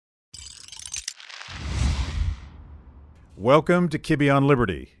Welcome to Kibbe on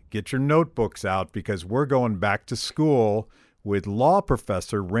Liberty. Get your notebooks out because we're going back to school with law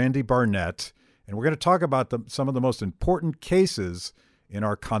professor Randy Barnett, and we're going to talk about some of the most important cases in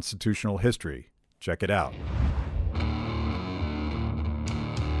our constitutional history. Check it out.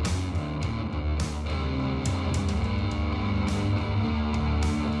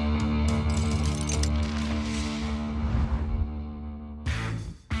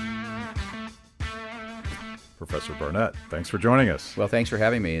 Professor Barnett, thanks for joining us. Well, thanks for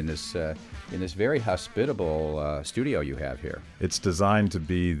having me in this very hospitable studio you have here. It's designed to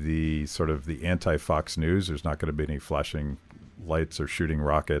be the sort of the anti-Fox News. There's not going to be any flashing lights or shooting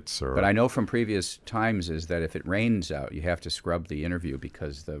rockets. But I know from previous times is that if it rains out, you have to scrub the interview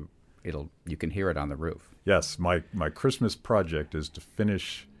because you can hear it on the roof. Yes, my Christmas project is to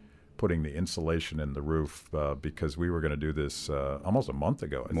finish putting the insulation in the roof because we were going to do this almost a month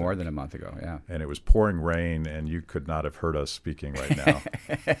ago. More than a month ago, yeah. And it was pouring rain, and you could not have heard us speaking right now.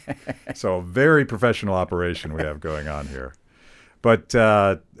 So a very professional operation we have going on here. But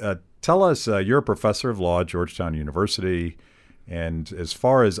tell us, you're a professor of law at Georgetown University, and as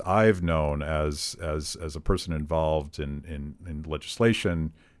far as I've known as a person involved in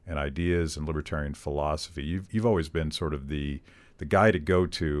legislation and ideas and libertarian philosophy, you've always been sort of the guy to go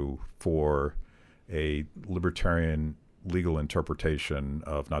to for a libertarian legal interpretation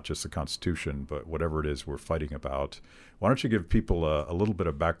of not just the Constitution, but whatever it is we're fighting about. Why don't you give people a little bit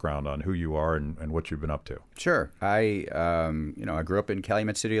of background on who you are and what you've been up to? Sure. I grew up in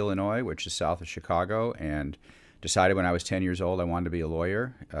Calumet City, Illinois, which is south of Chicago, and decided when I was 10 years old I wanted to be a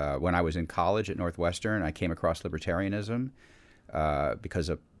lawyer. When I was in college at Northwestern, I came across libertarianism because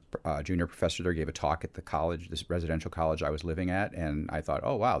a junior professor there gave a talk at the college, this residential college I was living at, and I thought,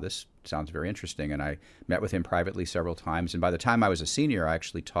 oh, wow, this sounds very interesting. And I met with him privately several times. And by the time I was a senior, I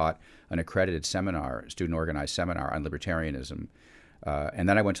actually taught an accredited seminar, student-organized seminar on libertarianism. And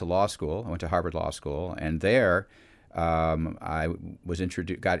then I went to law school. I went to Harvard Law School, and there I was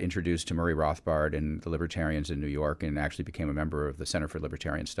got introduced to Murray Rothbard and the Libertarians in New York, and actually became a member of the Center for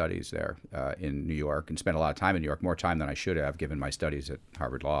Libertarian Studies there in New York, and spent a lot of time in New York, more time than I should have given my studies at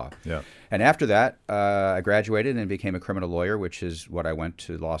Harvard Law. Yeah. And after that, I graduated and became a criminal lawyer, which is what I went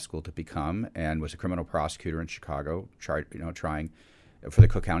to law school to become, and was a criminal prosecutor in Chicago, trying for the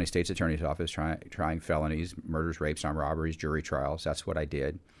Cook County State's Attorney's Office, trying felonies, murders, rapes, armed robberies, jury trials. That's what I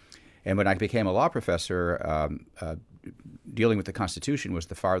did. And when I became a law professor, dealing with the Constitution was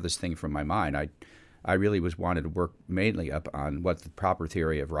the farthest thing from my mind. I really wanted to work mainly up on what the proper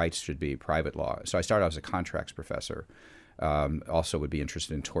theory of rights should be, private law. So I started out as a contracts professor. Also would be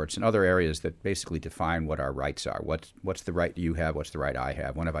interested in torts and other areas that basically define what our rights are. What's the right you have? What's the right I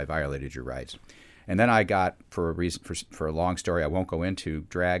have? When have I violated your rights? And then I got, for a long story I won't go into,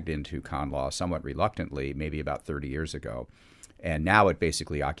 dragged into con law somewhat reluctantly, maybe about 30 years ago. And now it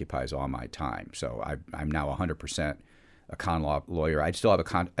basically occupies all my time. So I'm now 100% a con law lawyer. I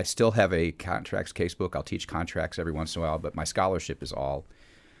still have a contracts casebook. I'll teach contracts every once in a while, but my scholarship is all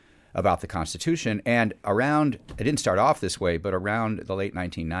about the Constitution. And it didn't start off this way, but around the late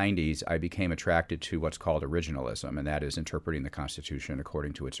 1990s, I became attracted to what's called originalism, and that is interpreting the Constitution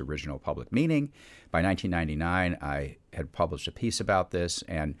according to its original public meaning. By 1999, I had published a piece about this,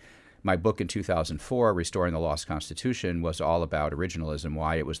 and my book in 2004, Restoring the Lost Constitution, was all about originalism,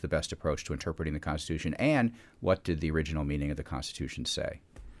 why it was the best approach to interpreting the Constitution, and what did the original meaning of the Constitution say.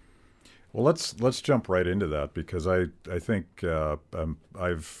 Well, let's jump right into that, because I think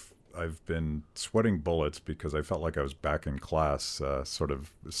I've been sweating bullets because I felt like I was back in class, sort of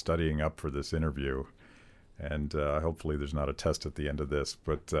studying up for this interview. And hopefully there's not a test at the end of this.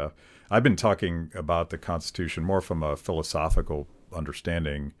 But I've been talking about the Constitution more from a philosophical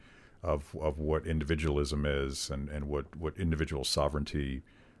understanding of what individualism is and what individual sovereignty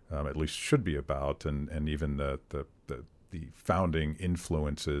at least should be about, and even the founding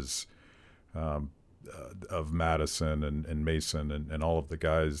influences of Madison and Mason and all of the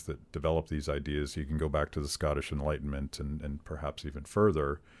guys that developed these ideas. You can go back to the Scottish Enlightenment and perhaps even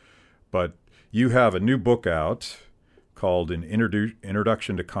further. But you have a new book out called An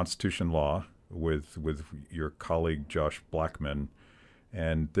Introduction to Constitution Law with your colleague Josh Blackman.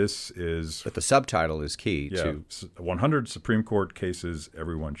 And this is... But the subtitle is key, to 100 Supreme Court Cases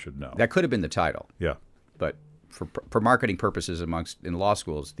Everyone Should Know. That could have been the title. Yeah. But for marketing purposes in law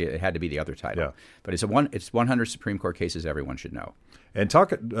schools, it had to be the other title. Yeah. But it's 100 Supreme Court Cases Everyone Should Know. And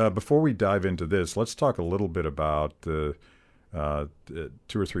before we dive into this, let's talk a little bit about the 2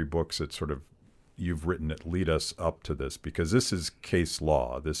 or 3 books that sort of you've written that lead us up to this, because this is case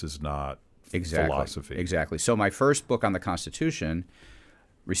law. This is not philosophy. Exactly. So my first book on the Constitution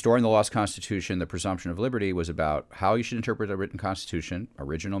Restoring the Lost Constitution, the Presumption of Liberty was about how you should interpret a written Constitution,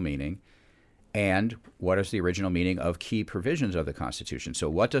 original meaning, and what is the original meaning of key provisions of the Constitution. So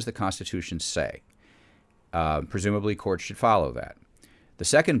what does the Constitution say? Presumably courts should follow that. The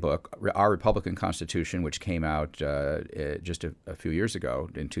second book, Our Republican Constitution, which came out just a few years ago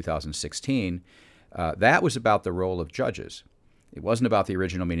in 2016, that was about the role of judges. It wasn't about the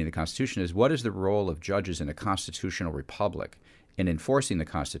original meaning of the Constitution. Is what is the role of judges in a constitutional republic in enforcing the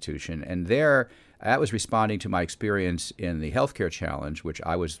Constitution? And there, that was responding to my experience in the healthcare challenge, which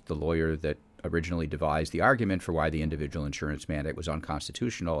I was the lawyer that originally devised the argument for why the individual insurance mandate was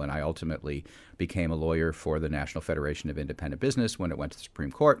unconstitutional, and I ultimately became a lawyer for the National Federation of Independent Business when it went to the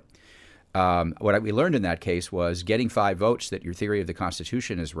Supreme Court. What we learned in that case was getting 5 votes that your theory of the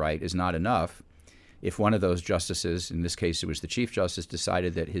Constitution is right is not enough if one of those justices, in this case it was the Chief Justice,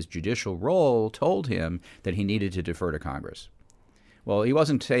 decided that his judicial role told him that he needed to defer to Congress. Well, he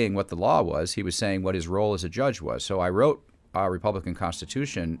wasn't saying what the law was. He was saying what his role as a judge was. So I wrote Our Republican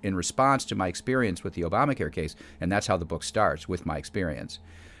Constitution in response to my experience with the Obamacare case, and that's how the book starts, with my experience,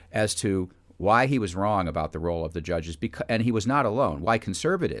 as to why he was wrong about the role of the judges, and he was not alone, why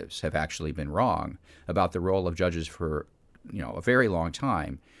conservatives have actually been wrong about the role of judges for a very long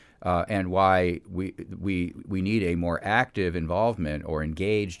time, and why we need a more active involvement or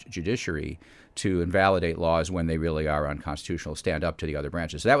engaged judiciary to invalidate laws when they really are unconstitutional, stand up to the other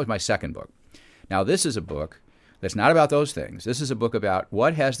branches. So that was my second book. Now, this is a book that's not about those things. This is a book about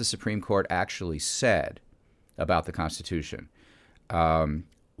what has the Supreme Court actually said about the Constitution. That's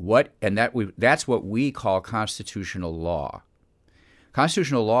what we call constitutional law.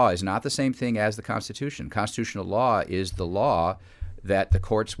 Constitutional law is not the same thing as the Constitution. Constitutional law is the law that the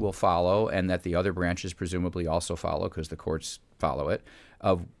courts will follow and that the other branches presumably also follow, because the courts follow it,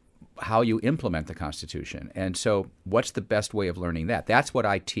 of how you implement the Constitution. And so what's the best way of learning that? That's what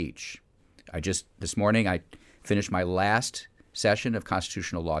I teach. This morning, I finished my last session of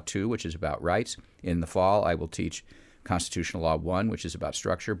Constitutional Law 2, which is about rights. In the fall, I will teach Constitutional Law 1, which is about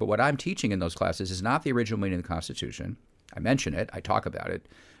structure. But what I'm teaching in those classes is not the original meaning of the Constitution. I mention it. I talk about it.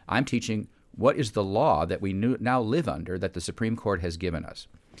 I'm teaching what is the law that we now live under that the Supreme Court has given us.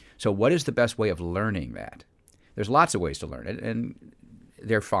 So what is the best way of learning that? There's lots of ways to learn it, and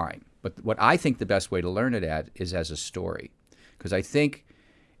they're fine. But what I think the best way to learn it at is as a story, because I think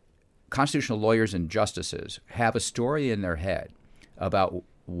constitutional lawyers and justices have a story in their head about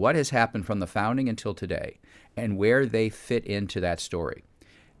what has happened from the founding until today and where they fit into that story.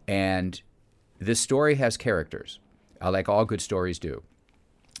 And this story has characters, like all good stories do.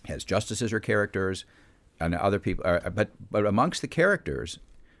 It has justices or characters and other people, but amongst the characters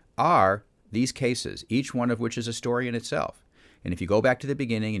are these cases, each one of which is a story in itself. And if you go back to the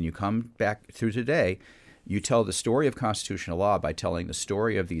beginning and you come back through today, you tell the story of constitutional law by telling the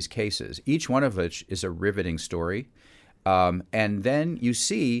story of these cases, each one of which is a riveting story. And then you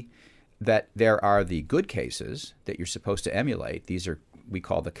see that there are the good cases that you're supposed to emulate. These are, we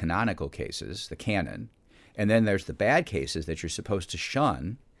call the canonical cases, the canon. And then there's the bad cases that you're supposed to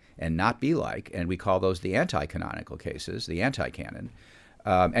shun and not be like, and we call those the anti-canonical cases, the anti-canon.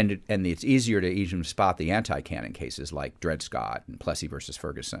 And it's easier to even spot the anti-canon cases like Dred Scott and Plessy versus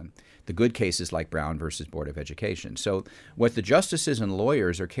Ferguson, the good cases like Brown versus Board of Education. So what the justices and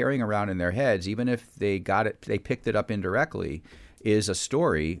lawyers are carrying around in their heads, even if they picked it up indirectly, is a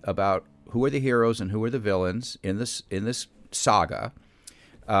story about who are the heroes and who are the villains in this saga.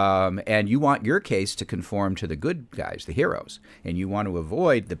 And you want your case to conform to the good guys, the heroes, and you want to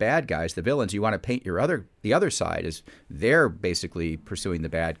avoid the bad guys, the villains. You want to paint the other side as they're basically pursuing the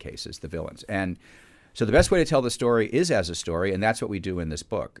bad cases, the villains. And so the best way to tell the story is as a story, and that's what we do in this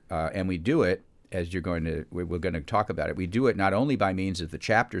book. And we do it, as we're going to talk about it. We do it not only by means of the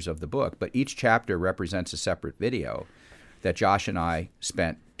chapters of the book, but each chapter represents a separate video that Josh and I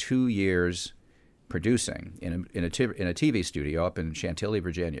spent 2 years producing in a TV studio up in Chantilly,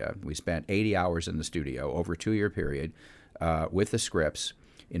 Virginia. We spent 80 hours in the studio over a 2-year period with the scripts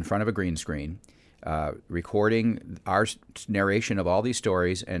in front of a green screen, recording our narration of all these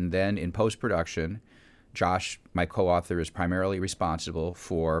stories, and then in post-production, Josh, my co-author, is primarily responsible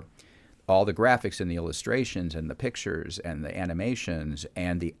for all the graphics and the illustrations and the pictures and the animations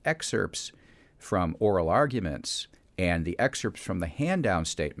and the excerpts from oral arguments and the excerpts from the hand-down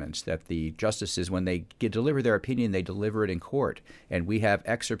statements that the justices, when they deliver their opinion, they deliver it in court. And we have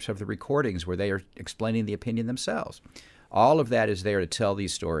excerpts of the recordings where they are explaining the opinion themselves. All of that is there to tell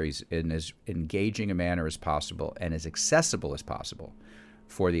these stories in as engaging a manner as possible and as accessible as possible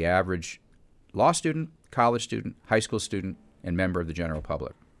for the average law student, college student, high school student, and member of the general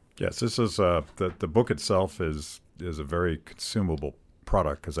public. Yes, this is the book itself is a very consumable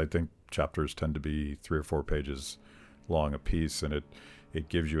product, because I think chapters tend to be 3 or 4 pages long a piece, and it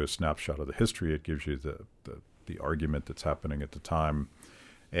gives you a snapshot of the history. It gives you the argument that's happening at the time.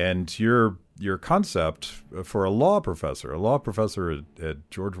 And your concept for a law professor at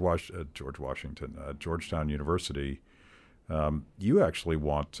Georgetown University, you actually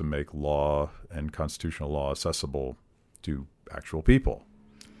want to make law and constitutional law accessible to actual people.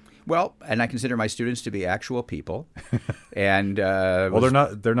 Well, and I consider my students to be actual people, and well,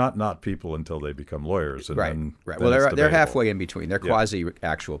 they're not people until they become lawyers. And right, then, right. Then Well, it's they're debatable. halfway in between. They're quasi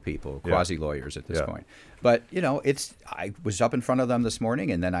actual people, quasi lawyers at this point. But I was up in front of them this morning,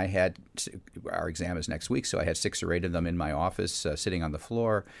 and then I had our exam is next week, so I had 6 or 8 of them in my office, sitting on the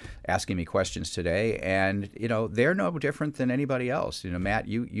floor, asking me questions today, and they're no different than anybody else. Matt,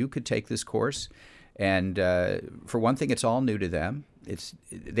 you could take this course. And for one thing, it's all new to them.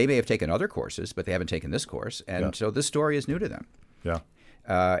 They may have taken other courses, but they haven't taken this course, and so this story is new to them. Yeah.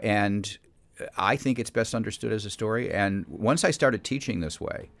 And I think it's best understood as a story. And once I started teaching this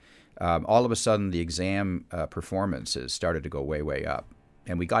way, all of a sudden the exam performances started to go way, way up,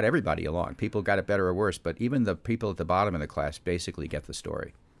 and we got everybody along. People got it better or worse, but even the people at the bottom of the class basically get the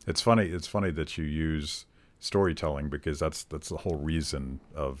story. It's funny that you use storytelling, because that's the whole reason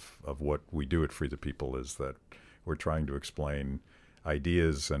of what we do at Free the People, is that we're trying to explain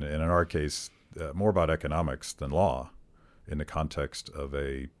ideas, and in our case, more about economics than law, in the context of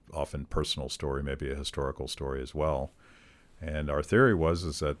a often personal story, maybe a historical story as well. And our theory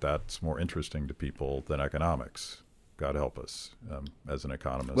is that that's more interesting to people than economics. God help us, as an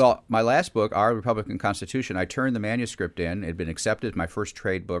economist. Well, my last book, Our Republican Constitution, I turned the manuscript in. It had been accepted, my first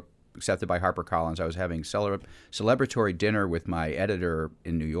trade book, accepted by HarperCollins. I was having celebratory dinner with my editor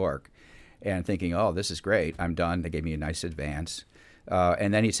in New York and thinking, oh, this is great. I'm done. They gave me a nice advance.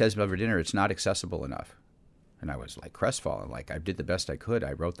 And then he says over dinner, it's not accessible enough. And I was like crestfallen, like I did the best I could.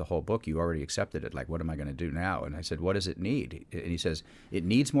 I wrote the whole book. You already accepted it. Like, what am I going to do now? And I said, what does it need? And he says, it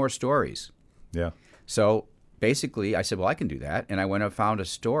needs more stories. Yeah. So basically I said, well, I can do that. And I went and found a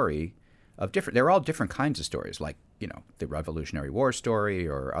story of they're all different kinds of stories, like, the Revolutionary War story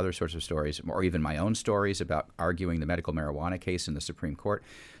or other sorts of stories, or even my own stories about arguing the medical marijuana case in the Supreme Court.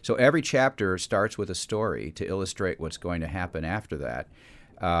 So every chapter starts with a story to illustrate what's going to happen after that.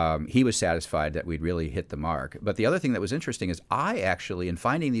 He was satisfied that we'd really hit the mark. But the other thing that was interesting is I actually, in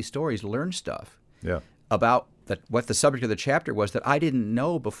finding these stories, learned stuff about what the subject of the chapter was that I didn't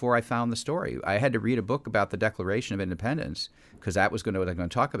know before I found the story. I had to read a book about the Declaration of Independence, because that was what I'm going to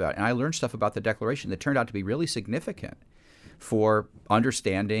talk about. And I learned stuff about the Declaration that turned out to be really significant for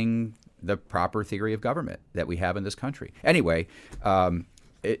understanding the proper theory of government that we have in this country. Anyway,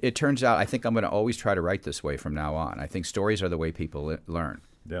 it turns out I think I'm going to always try to write this way from now on. I think stories are the way people learn.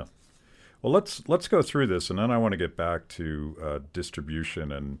 Yeah. Well, let's go through this, and then I want to get back to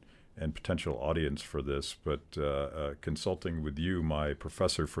distribution and potential audience for this. But consulting with you, my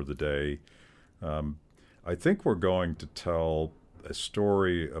professor for the day, I think we're going to tell a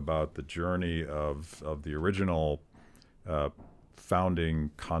story about the journey of the original founding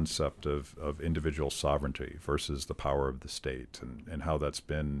concept of individual sovereignty versus the power of the state, and how that's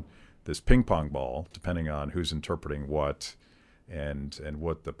been this ping pong ball, depending on who's interpreting what, and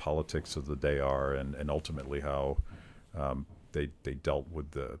what the politics of the day are, and ultimately how they dealt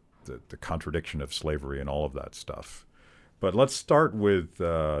with the contradiction of slavery and all of that stuff. But let's start with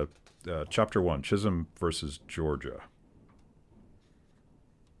Chapter 1, Chisholm versus Georgia.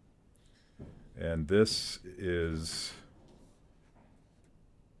 And this is...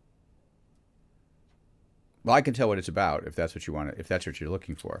 Well, I can tell what it's about if that's what you want. If that's what you're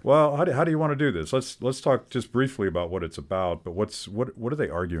looking for. Well, how do you want to do this? Let's talk just briefly about what it's about. But what are they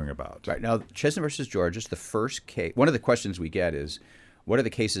arguing about? Right now, Chisholm versus Georgia is the first case. One of the questions we get is, what are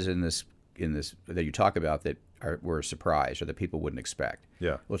the cases in this that you talk about that were a surprise or that people wouldn't expect?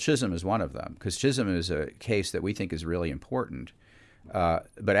 Yeah. Well, Chisholm is one of them, because Chisholm is a case that we think is really important,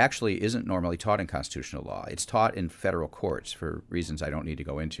 but actually isn't normally taught in constitutional law. It's taught in federal courts for reasons I don't need to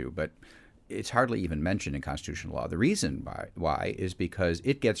go into, but it's hardly even mentioned in constitutional law. The reason why is because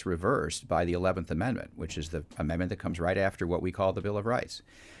it gets reversed by the 11th Amendment, which is the amendment that comes right after what we call the Bill of Rights.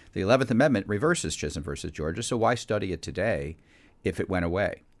 The 11th Amendment reverses Chisholm versus Georgia, so why study it today if it went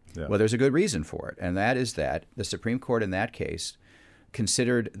away? Yeah. Well, there's a good reason for it, and that is that the Supreme Court in that case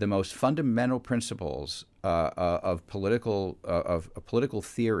considered the most fundamental principles of political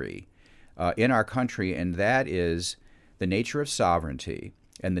theory in our country, and that is the nature of sovereignty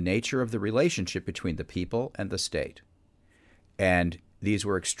and the nature of the relationship between the people and the state. And these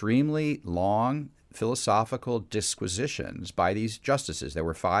were extremely long philosophical disquisitions by these justices. There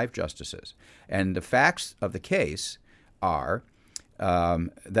were 5 justices. And the facts of the case are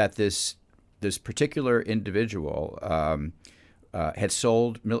that this particular individual had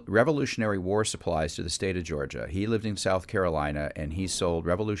sold Revolutionary War supplies to the state of Georgia. He lived in South Carolina, and he sold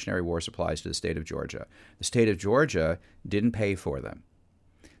Revolutionary War supplies to the state of Georgia. The state of Georgia didn't pay for them.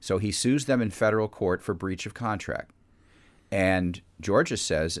 So he sues them in federal court for breach of contract. And Georgia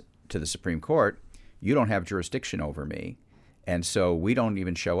says to the Supreme Court, you don't have jurisdiction over me, and so we don't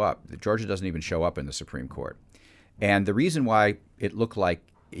even show up. Georgia doesn't even show up in the Supreme Court. And the reason why it looked like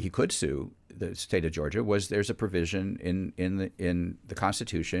he could sue the state of Georgia was there's a provision in the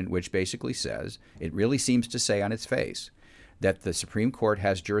Constitution which basically says, it really seems to say on its face, that the Supreme Court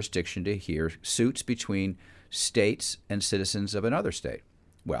has jurisdiction to hear suits between states and citizens of another state.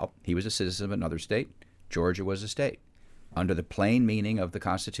 Well, he was a citizen of another state. Georgia was a state. Under the plain meaning of the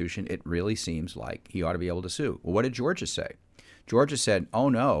Constitution, it really seems like he ought to be able to sue. Well, what did Georgia say? Georgia said, oh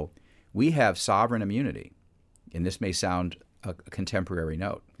no, we have sovereign immunity. And this may sound a contemporary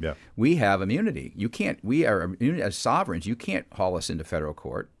note. Yeah. We have immunity. We are immunity as sovereigns. You can't haul us into federal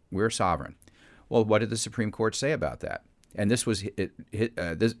court. We're sovereign. Well, what did the Supreme Court say about that? And this was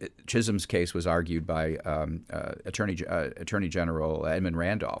Chisholm's case was argued by Attorney General Edmund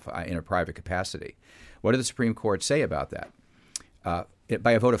Randolph in a private capacity. What did the Supreme Court say about that?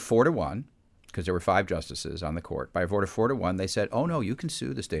 By a vote of 4-1, because there were 5 justices on the court, by a vote of 4-1, they said, oh, no, you can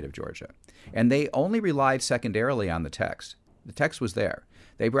sue the state of Georgia. And they only relied secondarily on the text. The text was there.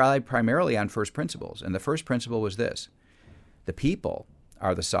 They relied primarily on first principles. And the first principle was this: the people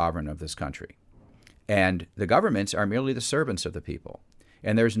are the sovereign of this country, and the governments are merely the servants of the people.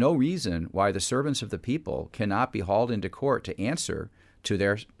 And there's no reason why the servants of the people cannot be hauled into court to answer to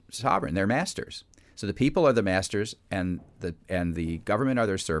their sovereign, their masters. So the people are the masters, and the government are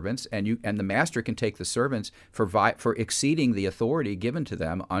their servants, and the master can take the servants for exceeding the authority given to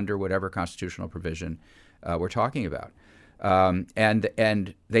them under whatever constitutional provision we're talking about.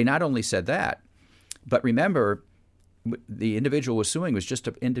 And they not only said that, but remember, the individual was suing was just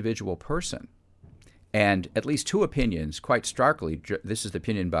an individual person. And at least 2 opinions, quite starkly, this is the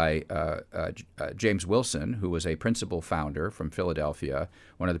opinion by James Wilson, who was a principal founder from Philadelphia,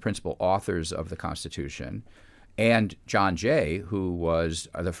 one of the principal authors of the Constitution, and John Jay, who was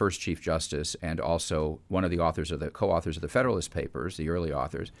the first Chief Justice and also one of the co-authors of the Federalist Papers, the early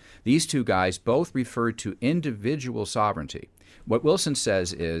authors. These 2 guys both referred to individual sovereignty. What Wilson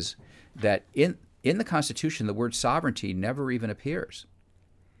says is that in the Constitution, the word sovereignty never even appears,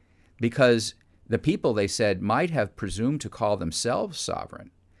 because the people, they said, might have presumed to call themselves sovereign,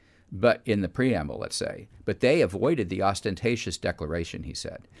 but in the preamble, let's say, but they avoided the ostentatious declaration, he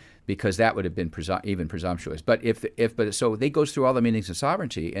said, because that would have been even presumptuous. But so they goes through all the meanings of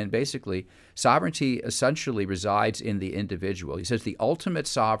sovereignty, and basically, sovereignty essentially resides in the individual. He says the ultimate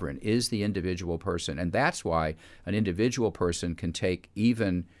sovereign is the individual person, and that's why an individual person can take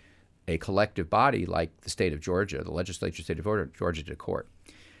even a collective body like the state of Georgia, the legislature state of Georgia, to court.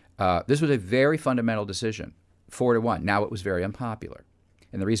 This was a very fundamental decision, 4-1. Now, it was very unpopular.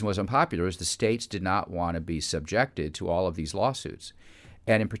 And the reason it was unpopular is the states did not want to be subjected to all of these lawsuits.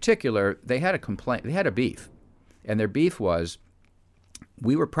 And in particular, they had a complaint, they had a beef. And their beef was,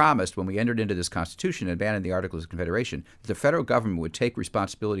 we were promised when we entered into this Constitution and abandoned the Articles of Confederation that the federal government would take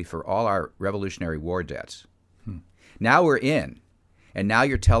responsibility for all our Revolutionary War debts. Now we're in. And now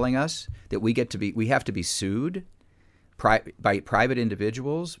you're telling us that we have to be sued by private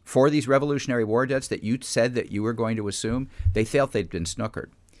individuals for these Revolutionary War debts that you said that you were going to assume. They felt they'd been snookered.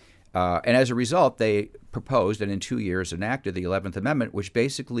 And as a result, they proposed and in 2 years enacted the 11th Amendment, which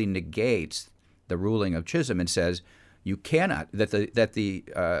basically negates the ruling of Chisholm and says you cannot, that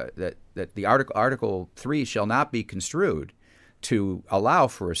the Article 3 shall not be construed to allow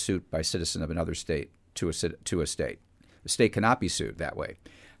for a suit by a citizen of another state to a state. The state cannot be sued that way.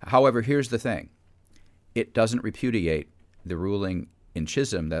 However, here's the thing. It doesn't repudiate the ruling in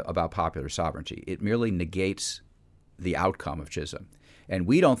Chisholm about popular sovereignty. It merely negates the outcome of Chisholm. And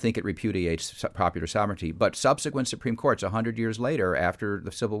we don't think it repudiates popular sovereignty, but subsequent Supreme Courts, 100 years later, after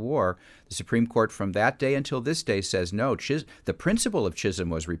the Civil War, the Supreme Court from that day until this day says, no, the principle of Chisholm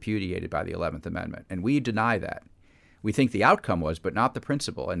was repudiated by the 11th Amendment, and we deny that. We think the outcome was, but not the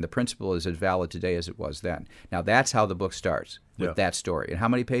principle, and the principle is as valid today as it was then. Now, that's how the book starts, with that story. And how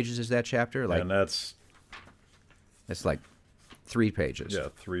many pages is that chapter? And that's like 3 pages. Yeah,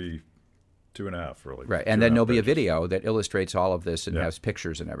 2.5, really. Right, and then there'll be a video that illustrates all of this and has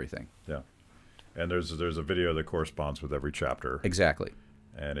pictures and everything. Yeah, and there's a video that corresponds with every chapter. Exactly.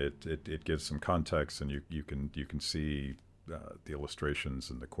 And it gives some context, and you can see the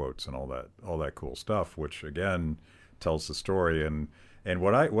illustrations and the quotes and all that cool stuff, which again tells the story. And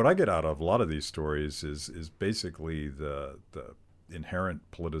what I get out of a lot of these stories is basically inherent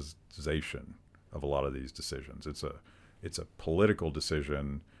politicization of a lot of these decisions. It's a political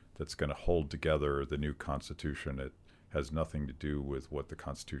decision that's going to hold together the new Constitution. It has nothing to do with what the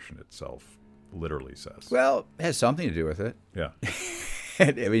Constitution itself literally says. Well, it has something to do with it. Yeah.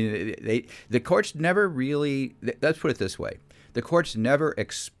 I mean, the courts never really, let's put it this way. The courts never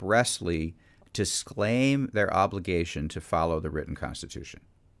expressly disclaim their obligation to follow the written Constitution.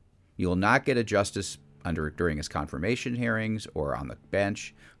 You will not get a justice during his confirmation hearings or on the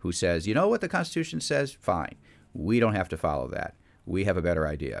bench who says, you know what the Constitution says? Fine. We don't have to follow that. We have a better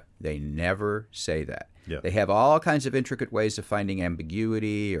idea. They never say that. Yeah. They have all kinds of intricate ways of finding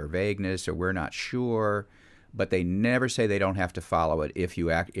ambiguity or vagueness or we're not sure, but they never say they don't have to follow it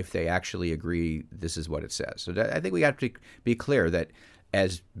if they actually agree this is what it says. So I think we have to be clear that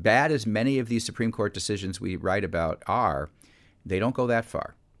as bad as many of these Supreme Court decisions we write about are, they don't go that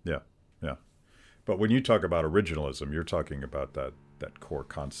far. Yeah, yeah. But when you talk about originalism, you're talking about that core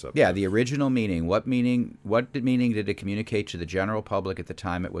concept. Yeah, the original meaning. What meaning did it communicate to the general public at the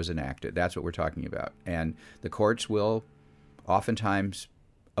time it was enacted? That's what we're talking about. And the courts will oftentimes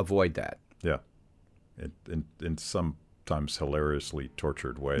avoid that. Yeah. In sometimes hilariously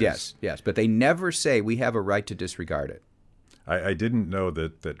tortured ways. Yes. But they never say we have a right to disregard it. I didn't know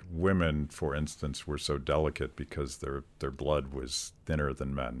that women, for instance, were so delicate because their blood was thinner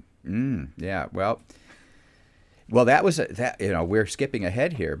than men. Yeah. Well, that was we're skipping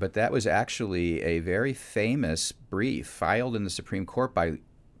ahead here, but that was actually a very famous brief filed in the Supreme Court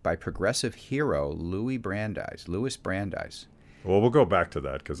by progressive hero Louis Brandeis. Well, we'll go back to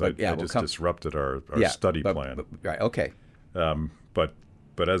that because I just disrupted our study plan. Right. Okay. But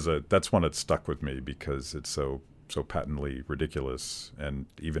that's one that stuck with me because it's so patently ridiculous, and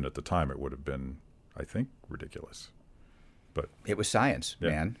even at the time it would have been, I think, ridiculous. But it was science,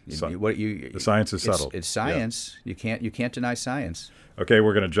 man. The science is settled. It's science. Yeah. You can't deny science. Okay,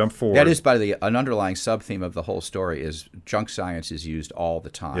 we're going to jump forward. That is, by the way, an underlying sub-theme of the whole story is junk science is used all the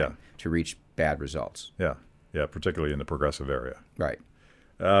time to reach bad results. Yeah, particularly in the progressive area. Right.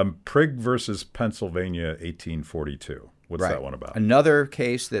 Prigg versus Pennsylvania, 1842. What's that one about? Another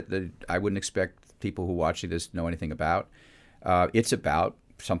case that I wouldn't expect people who watch this know anything about. It's about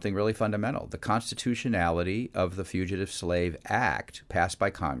something really fundamental, the constitutionality of the Fugitive Slave Act passed by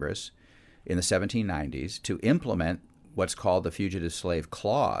Congress in the 1790s to implement what's called the Fugitive Slave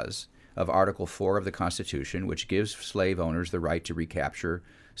Clause of Article 4 of the Constitution, which gives slave owners the right to recapture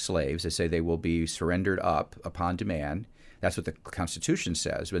slaves. They say they will be surrendered up upon demand. That's what the Constitution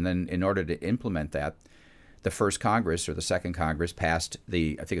says. And then in order to implement that, the first Congress or the second Congress passed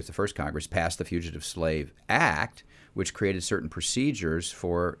the Fugitive Slave Act, which created certain procedures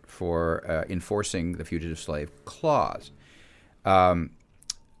for enforcing the Fugitive Slave Clause.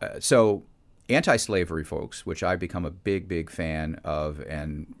 So anti-slavery folks, which I've become a big fan of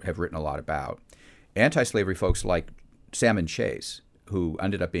and have written a lot about, anti-slavery folks like Salmon Chase, who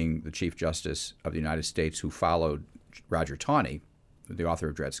ended up being the Chief Justice of the United States, who followed Roger Taney, the author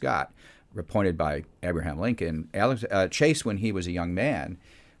of Dred Scott, appointed by Abraham Lincoln. Chase, when he was a young man,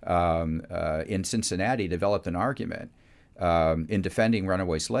 in Cincinnati, developed an argument in defending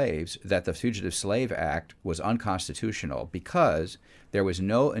runaway slaves that the Fugitive Slave Act was unconstitutional because there was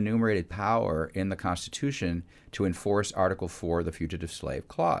no enumerated power in the Constitution to enforce Article 4 of the Fugitive Slave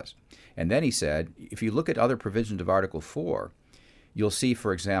Clause. And then he said, if you look at other provisions of Article 4, you'll see,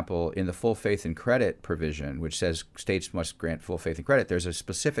 for example, in the full faith and credit provision, which says states must grant full faith and credit, there's a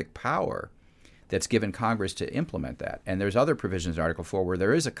specific power that's given Congress to implement that. And there's other provisions in Article 4 where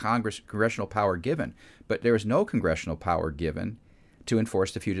there is a congressional power given, but there is no congressional power given to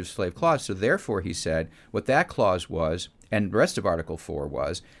enforce the Fugitive Slave Clause. So therefore, he said, what that clause was, and the rest of Article 4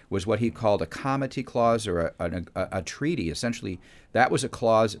 was what he called a comity clause or a treaty. Essentially, that was a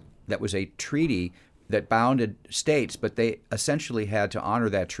clause that was a treaty that bounded states, but they essentially had to honor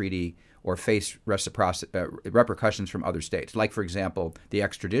that treaty or face repercussions from other states. Like, for example, the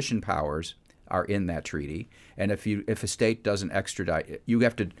powers are in that treaty, and if a state doesn't extradite,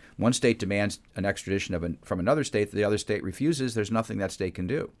 one state demands an extradition from another state, the other state refuses, there's nothing that state can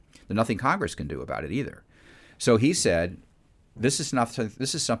do. There's nothing Congress can do about it either. So he said, this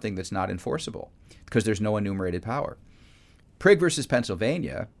is something that's not enforceable because there's no enumerated power. Prigg versus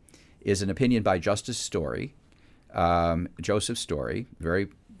Pennsylvania is an opinion by Justice Story, Joseph Story, very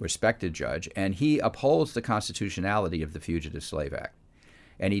respected judge, and he upholds the constitutionality of the Fugitive Slave Act.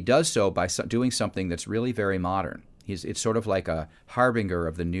 And he does so by doing something that's really very modern. It's sort of like a harbinger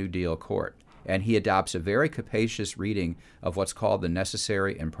of the New Deal court. And he adopts a very capacious reading of what's called the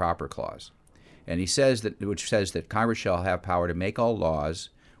Necessary and Proper Clause. And he says which says that Congress shall have power to make all laws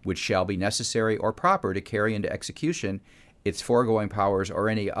which shall be necessary or proper to carry into execution its foregoing powers or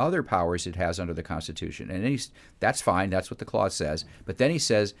any other powers it has under the Constitution. And that's fine. That's what the clause says. But then he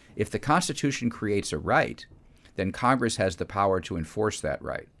says, if the Constitution creates a right, then Congress has the power to enforce that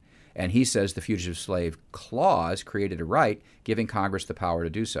right. And he says the Fugitive Slave Clause created a right, giving Congress the power to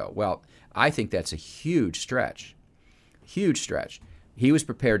do so. Well, I think that's a huge stretch. Huge stretch. He was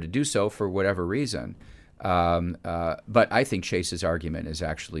prepared to do so for whatever reason. But I think Chase's argument is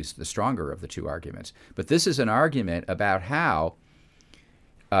actually the stronger of the two arguments. But this is an argument about how,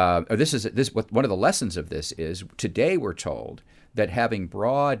 one of the lessons of this is today we're told that having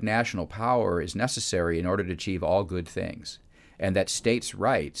broad national power is necessary in order to achieve all good things, and that states'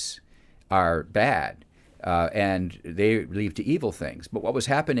 rights are bad and they lead to evil things. But what was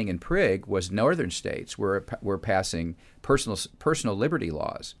happening in Prigg was northern states were passing personal liberty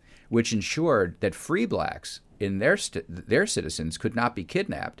laws, which ensured that free blacks in their citizens could not be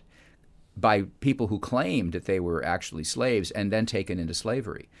kidnapped by people who claimed that they were actually slaves and then taken into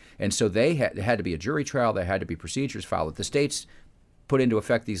slavery. And so there had to be a jury trial, there had to be procedures followed. The states put into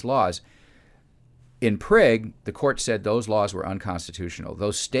effect these laws. In Prigg, the court said those laws were unconstitutional.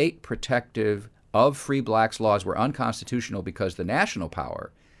 Those state protective of free blacks laws were unconstitutional because the national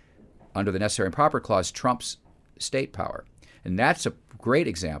power, under the Necessary and Proper Clause, trumps state power. And that's a great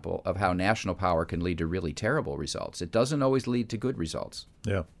example of how national power can lead to really terrible results. It doesn't always lead to good results.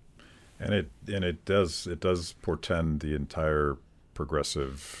 Yeah, and it does portend the entire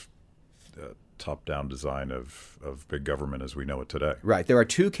progressive top-down design of big government as we know it today. Right. There are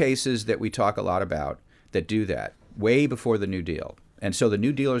two cases that we talk a lot about that do that way before the New Deal. And so the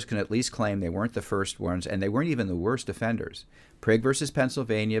New Dealers can at least claim they weren't the first ones, and they weren't even the worst offenders. Prigg versus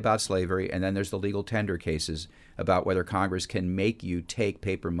Pennsylvania about slavery, and then there's the legal tender cases about whether Congress can make you take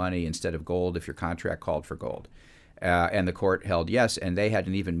paper money instead of gold if your contract called for gold. And the court held yes, and they had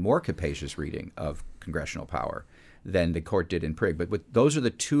an even more capacious reading of congressional power than the court did in Prigg. But those are the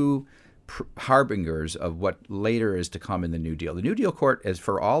two harbingers of what later is to come in the New Deal. The New Deal court, as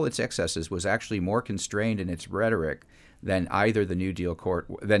for all its excesses, was actually more constrained in its rhetoric than either the New Deal court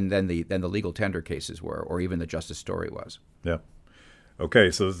than the legal tender cases were, or even the Justice Story was. Yeah.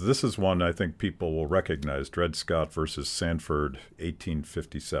 Okay, so this is one I think people will recognize: Dred Scott versus Sanford,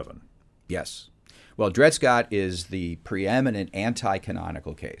 1857. Yes. Well, Dred Scott is the preeminent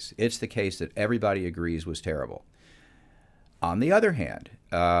anti-canonical case. It's the case that everybody agrees was terrible. On the other hand,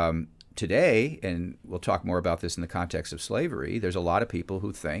 today, and we'll talk more about this in the context of slavery, there's a lot of people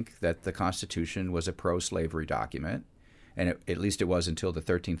who think that the Constitution was a pro-slavery document, and at least it was until the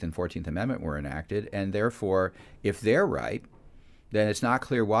 13th and 14th Amendment were enacted, and therefore, if they're right, then it's not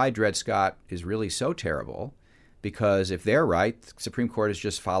clear why Dred Scott is really so terrible, because if they're right, the Supreme Court is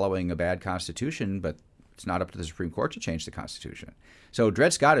just following a bad Constitution, but it's not up to the Supreme Court to change the Constitution. So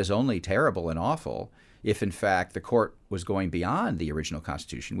Dred Scott is only terrible and awful if, in fact, the court was going beyond the original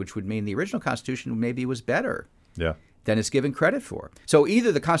Constitution, which would mean the original Constitution maybe was better than it's given credit for. So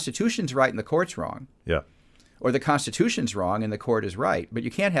either the Constitution's right and the court's wrong, or the Constitution's wrong and the court is right, but you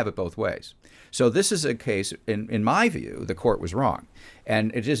can't have it both ways. So this is a case, in my view, the court was wrong.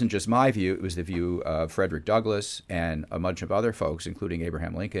 And it isn't just my view, it was the view of Frederick Douglass and a bunch of other folks, including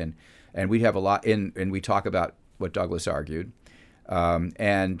Abraham Lincoln. And we have a lot and we talk about what Douglass argued.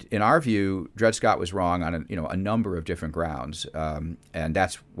 And in our view, Dred Scott was wrong on a number of different grounds, and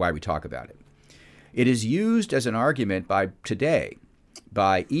that's why we talk about it. It is used as an argument today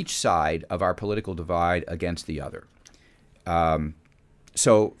by each side of our political divide against the other.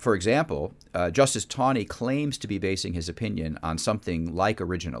 So, for example, Justice Taney claims to be basing his opinion on something like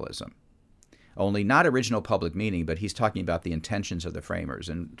originalism, only not original public meaning, but he's talking about the intentions of the framers.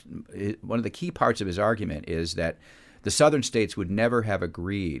 And one of the key parts of his argument is that the Southern states would never have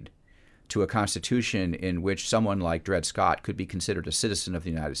agreed to a constitution in which someone like Dred Scott could be considered a citizen of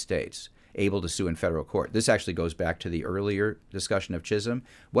the United States, able to sue in federal court. This actually goes back to the earlier discussion of Chisholm.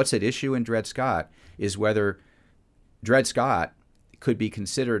 What's at issue in Dred Scott is whether Dred Scott could be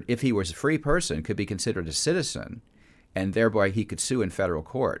considered, if he was a free person, could be considered a citizen, and thereby he could sue in federal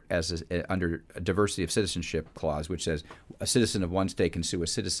court under a diversity of citizenship clause, which says a citizen of one state can sue a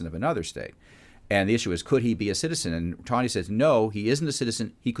citizen of another state. And the issue is, could he be a citizen? And Taney says, no, he isn't a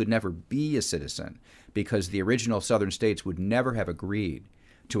citizen. He could never be a citizen because the original Southern states would never have agreed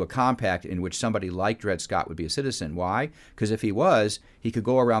to a compact in which somebody like Dred Scott would be a citizen. Why? Because if he was, he could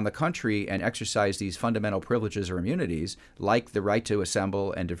go around the country and exercise these fundamental privileges or immunities, like the right to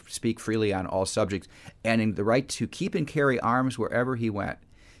assemble and to speak freely on all subjects, and the right to keep and carry arms wherever he went.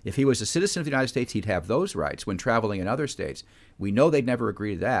 If he was a citizen of the United States, he'd have those rights when traveling in other states. We know they'd never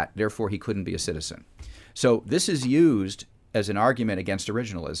agree to that. Therefore, he couldn't be a citizen. So this is used as an argument against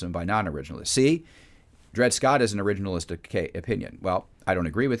originalism by non-originalists. See, Dred Scott is an originalist opinion. Well, I don't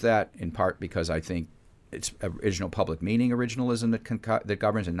agree with that, in part because I think it's original public meaning originalism that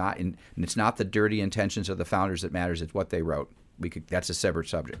governs, and it's not the dirty intentions of the founders that matters. It's what they wrote. That's a separate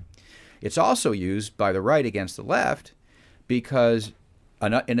subject. It's also used by the right against the left because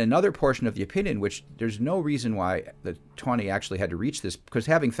in another portion of the opinion, which there's no reason why the 20 actually had to reach this, because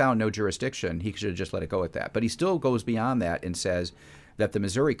having found no jurisdiction, he should have just let it go at that. But he still goes beyond that and says that the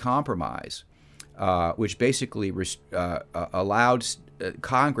Missouri Compromise, which basically allowed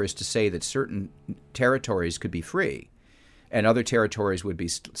Congress to say that certain territories could be free and other territories would be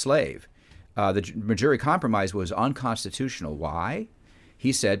slave. The Missouri Compromise was unconstitutional. Why?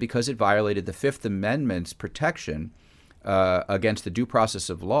 He said because it violated the Fifth Amendment's protection against the due process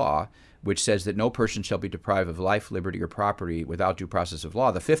of law, which says that no person shall be deprived of life, liberty, or property without due process of law.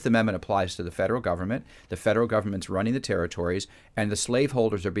 The Fifth Amendment applies to the federal government. The federal government's running the territories, and the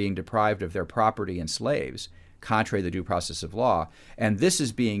slaveholders are being deprived of their property and slaves, contrary to the due process of law. And this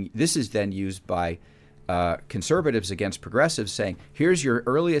is then used by conservatives against progressives, saying, here's your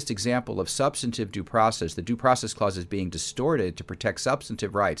earliest example of substantive due process. The due process clause is being distorted to protect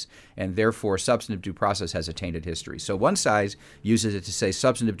substantive rights, and therefore substantive due process has a tainted history. So one side uses it to say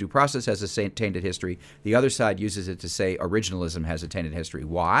substantive due process has a tainted history. The other side uses it to say originalism has a tainted history.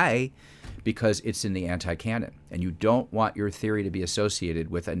 Why? Because it's in the anti-canon, and you don't want your theory to be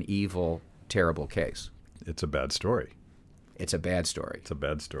associated with an evil, terrible case. It's a bad story. It's a bad story. It's a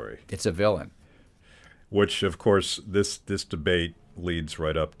bad story. It's a villain. Which, of course, this debate leads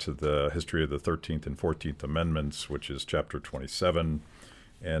right up to the history of the 13th and 14th Amendments, which is Chapter 27,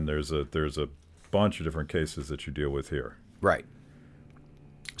 and there's a bunch of different cases that you deal with here. Right.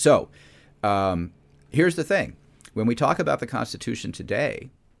 So here's the thing. When we talk about the Constitution today,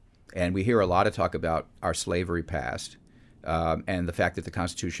 and we hear a lot of talk about our slavery past and the fact that the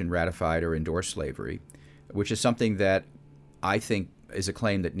Constitution ratified or endorsed slavery, which is something that I think is a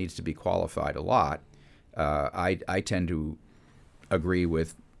claim that needs to be qualified a lot. I tend to agree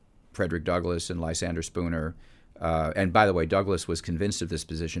with Frederick Douglass and Lysander Spooner. And by the way, Douglass was convinced of this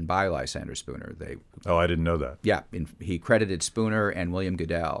position by Lysander Spooner. I didn't know that. Yeah, he credited Spooner and William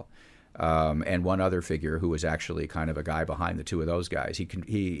Goodell and one other figure who was actually kind of a guy behind the two of those guys.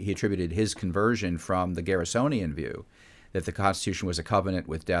 He attributed his conversion from the Garrisonian view that the Constitution was a covenant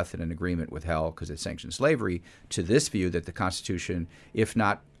with death and an agreement with hell because it sanctioned slavery, to this view that the Constitution, if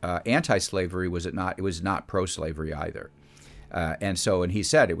not anti-slavery, it was not pro-slavery either. And he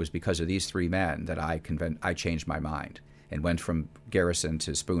said it was because of these three men that I changed my mind and went from Garrison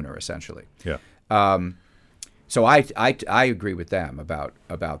to Spooner, essentially. Yeah. So I agree with them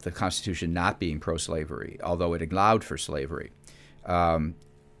about the Constitution not being pro-slavery, although it allowed for slavery.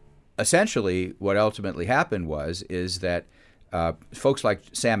 Essentially, what ultimately happened is that folks like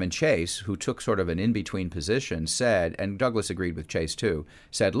Salmon Chase, who took sort of an in-between position, said, and Douglass agreed with Chase too,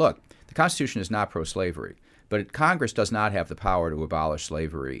 said, look, the Constitution is not pro-slavery, but Congress does not have the power to abolish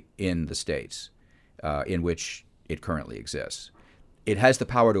slavery in the states in which it currently exists. It has the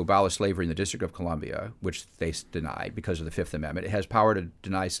power to abolish slavery in the District of Columbia, which they denied because of the Fifth Amendment. It has power to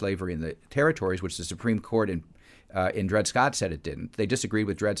deny slavery in the territories, which the Supreme Court in Dred Scott said it didn't. They disagreed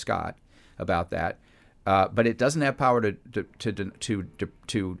with Dred Scott about that, but it doesn't have power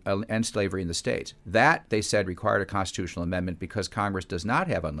to end slavery in the states. That, they said, required a constitutional amendment because Congress does not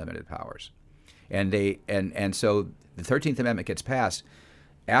have unlimited powers, and so the 13th Amendment gets passed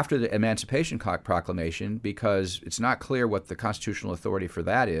after the Emancipation Proclamation because it's not clear what the constitutional authority for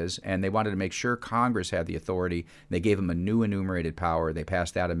that is, and they wanted to make sure Congress had the authority. They gave them a new enumerated power. They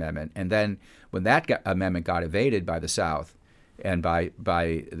passed that amendment, and then when that amendment got evaded by the South and by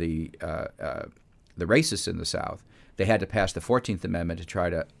the racists in the South, they had to pass the 14th Amendment to try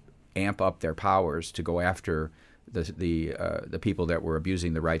to amp up their powers to go after the people that were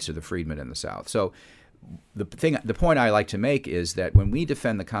abusing the rights of the freedmen in the South. So the point I like to make is that when we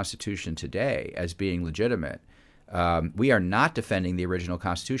defend the Constitution today as being legitimate, we are not defending the original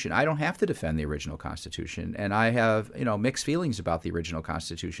Constitution. I don't have to defend the original Constitution, and I have mixed feelings about the original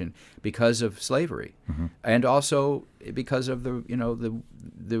Constitution because of slavery, and also because of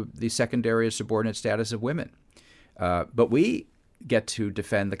the secondary subordinate status of women. But we get to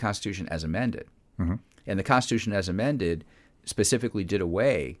defend the Constitution as amended, and the Constitution as amended specifically did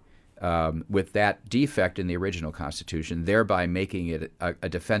away with that defect in the original Constitution, thereby making it a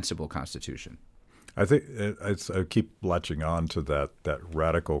defensible Constitution. I think I keep latching on to that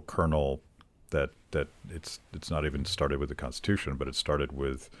radical kernel that it's not even started with the Constitution, but it started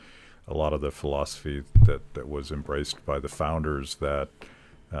with a lot of the philosophy that was embraced by the founders, that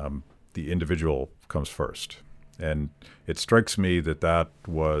the individual comes first. And it strikes me that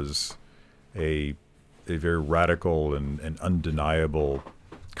was a very radical and undeniable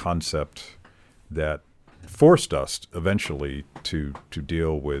concept that forced us eventually to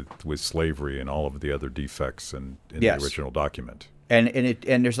deal with slavery and all of the other defects in Yes. the original document. And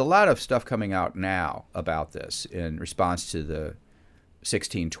there's a lot of stuff coming out now about this in response to the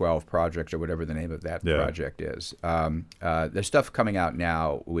 1612 project, or whatever the name of that project is. There's stuff coming out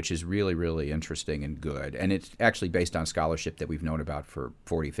now which is really, really interesting and good. And it's actually based on scholarship that we've known about for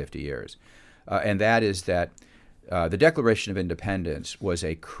 40, 50 years. And that is that the Declaration of Independence was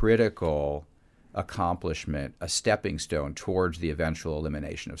a critical accomplishment, a stepping stone towards the eventual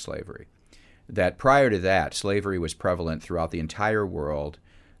elimination of slavery. That prior to that, slavery was prevalent throughout the entire world.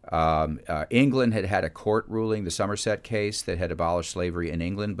 England had had a court ruling, the Somerset case, that had abolished slavery in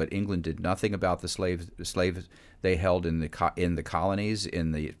England, but England did nothing about the slaves they held in the colonies,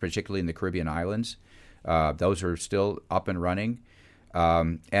 particularly in the Caribbean islands. Those are still up and running.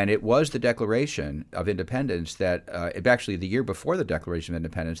 And it was the Declaration of Independence that, actually the year before the Declaration of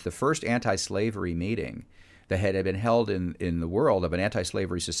Independence, the first anti-slavery meeting that had been held in the world of an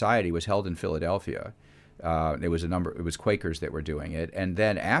anti-slavery society was held in Philadelphia. It was Quakers that were doing it. And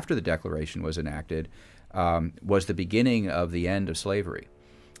then after the Declaration was enacted, was the beginning of the end of slavery.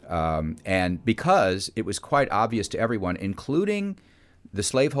 And because it was quite obvious to everyone, including the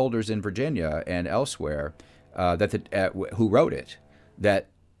slaveholders in Virginia and elsewhere, who wrote it, that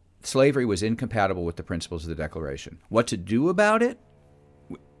slavery was incompatible with the principles of the Declaration. What to do about it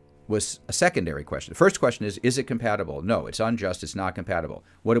was a secondary question. The first question is it compatible? No, it's unjust. It's not compatible.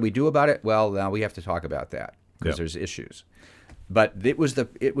 What do we do about it? Well, now we have to talk about that because there's issues. But it was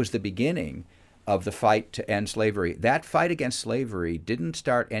the beginning of the fight to end slavery. That fight against slavery didn't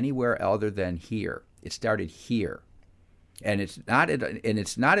start anywhere other than here. It started here, and it's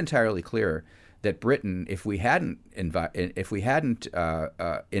not entirely clear that Britain, if we hadn't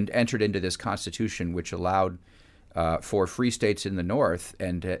entered into this Constitution, which allowed for free states in the North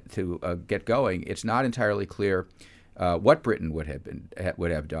and to get going, it's not entirely clear what Britain would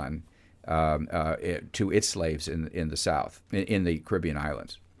have done to its slaves in the South, in the Caribbean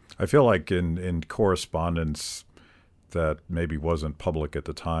islands. I feel like in correspondence that maybe wasn't public at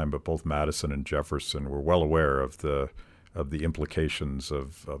the time, but both Madison and Jefferson were well aware of the implications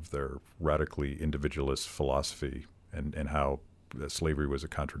of their radically individualist philosophy and how slavery was a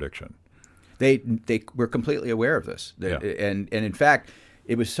contradiction. They were completely aware of this, and in fact,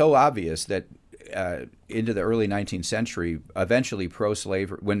 it was so obvious that into the early 19th century, eventually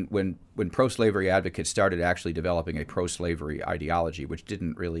pro-slavery, when pro-slavery advocates started actually developing a pro-slavery ideology, which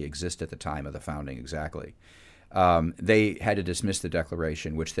didn't really exist at the time of the founding exactly, they had to dismiss the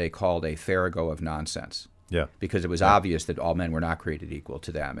Declaration, which they called a farrago of nonsense. Yeah. Because it was obvious that all men were not created equal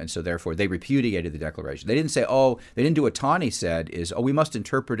to them. And so therefore they repudiated the Declaration. They didn't say, they didn't do what Tawney said is, we must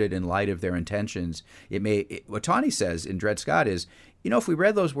interpret it in light of their intentions. What Tawney says in Dred Scott is, if we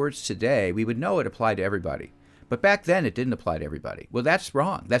read those words today, we would know it applied to everybody. But back then it didn't apply to everybody. Well, that's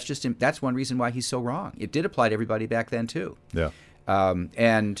wrong. That's one reason why he's so wrong. It did apply to everybody back then too. Yeah.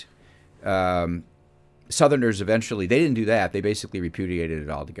 Southerners eventually, they didn't do that. They basically repudiated it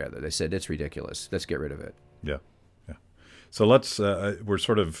altogether. They said, it's ridiculous. Let's get rid of it. Yeah. So we're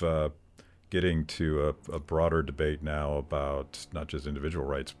sort of getting to a broader debate now about not just individual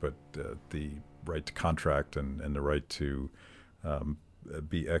rights, but the right to contract and the right to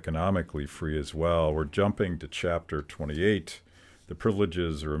be economically free as well. We're jumping to Chapter 28, the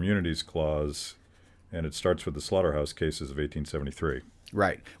Privileges or Immunities Clause, and it starts with the slaughterhouse cases of 1873.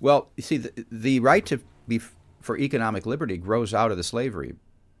 Right. Well, you see, the right to be for economic liberty grows out of the slavery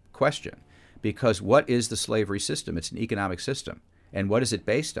question, because what is the slavery system? It's an economic system. And what is it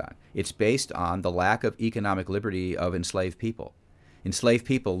based on? It's based on the lack of economic liberty of enslaved people. Enslaved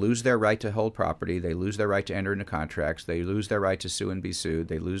people lose their right to hold property. They lose their right to enter into contracts. They lose their right to sue and be sued.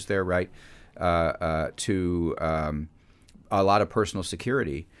 They lose their right to a lot of personal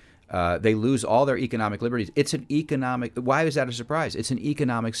security. They lose all their economic liberties. It's an economic. Why is that a surprise? It's an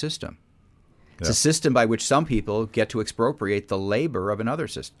economic system. It's a system by which some people get to expropriate the labor of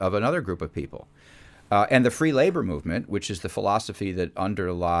another group of people. And the free labor movement, which is the philosophy that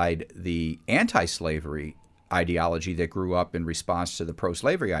underlied the anti-slavery ideology that grew up in response to the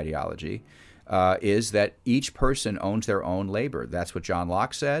pro-slavery ideology, is that each person owns their own labor. That's what John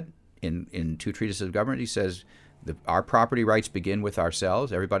Locke said in Two Treatises of Government. He says our property rights begin with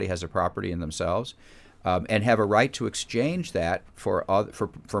ourselves. Everybody has a property in themselves. And have a right to exchange that for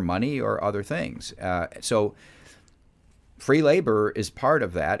money or other things. So free labor is part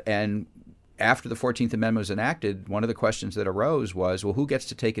of that. And after the 14th Amendment was enacted, one of the questions that arose was, well, who gets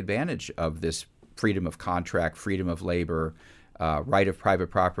to take advantage of this freedom of contract, freedom of labor, right of private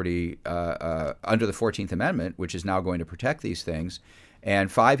property under the 14th Amendment, which is now going to protect these things.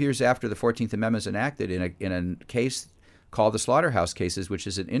 And 5 years after the 14th Amendment was enacted, in a case called the Slaughterhouse Cases, which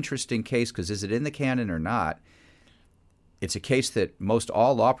is an interesting case because is it in the canon or not? It's a case that most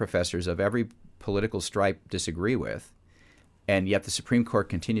all law professors of every political stripe disagree with, and yet the Supreme Court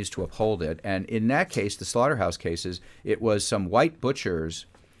continues to uphold it. And in that case, the Slaughterhouse Cases, it was some white butchers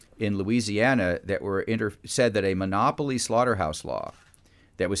in Louisiana that were said that a monopoly slaughterhouse law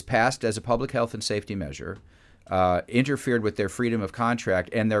that was passed as a public health and safety measure interfered with their freedom of contract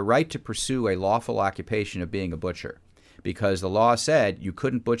and their right to pursue a lawful occupation of being a butcher. Because the law said you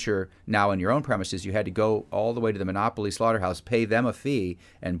couldn't butcher now on your own premises. You had to go all the way to the monopoly slaughterhouse, pay them a fee,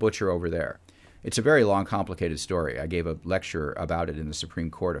 and butcher over there. It's a very long, complicated story. I gave a lecture about it in the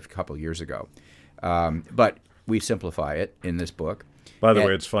Supreme Court a couple of years ago. But we simplify it in this book. By the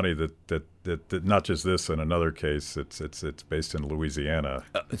way, it's funny that not just this in another case, it's based in Louisiana.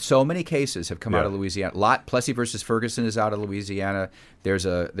 So many cases have come out of Louisiana. Plessy versus Ferguson is out of Louisiana. There's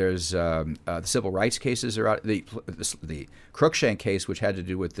the civil rights cases are out. The Cruikshank case, which had to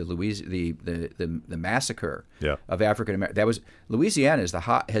do with the massacre of African Americans. That was Louisiana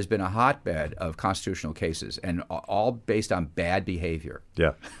has been a hotbed of constitutional cases, and all based on bad behavior.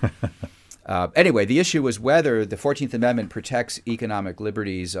 Yeah. Anyway, the issue was whether the 14th Amendment protects economic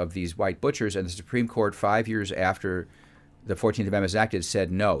liberties of these white butchers, and the Supreme Court, 5 years after the 14th Amendment was enacted,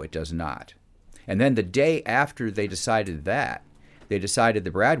 said no, it does not. And then the day after they decided that, they decided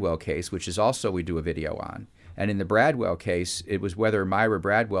the Bradwell case, which is also we do a video on. And in the Bradwell case, it was whether Myra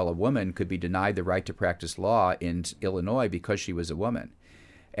Bradwell, a woman, could be denied the right to practice law in Illinois because she was a woman.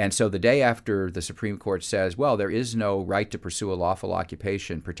 And so the day after the Supreme Court says, well, there is no right to pursue a lawful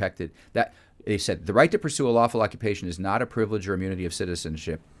occupation protected, that they said the right to pursue a lawful occupation is not a privilege or immunity of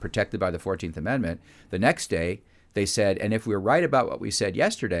citizenship protected by the 14th Amendment. The next day, they said, and if we're right about what we said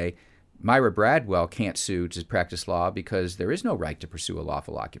yesterday, Myra Bradwell can't sue to practice law because there is no right to pursue a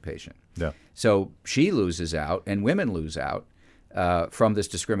lawful occupation. Yeah. So she loses out and women lose out from this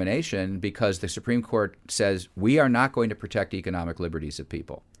discrimination because the Supreme Court says we are not going to protect economic liberties of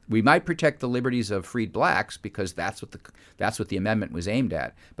people. We might protect the liberties of freed blacks because that's what the amendment was aimed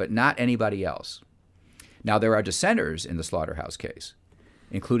at, but not anybody else. Now, there are dissenters in the Slaughterhouse case,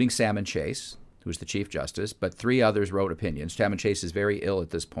 including Salmon Chase, who's the Chief Justice, but 3 others wrote opinions. Salmon Chase is very ill at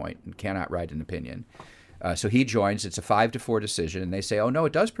this point and cannot write an opinion. So he joins. It's a 5-4 decision, and they say, oh, no,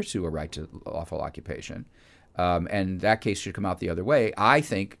 it does pursue a right to lawful occupation. And that case should come out the other way. I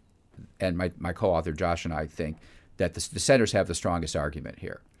think, and my co-author Josh and I think, that the dissenters have the strongest argument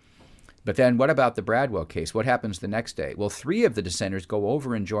here. But then what about the Bradwell case? What happens the next day? Well, 3 of the dissenters go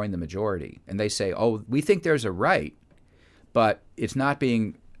over and join the majority, and they say, oh, we think there's a right, but it's not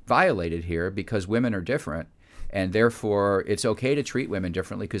being violated here because women are different, and therefore it's okay to treat women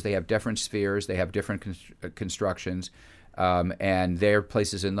differently because they have different spheres, they have different constructions, and their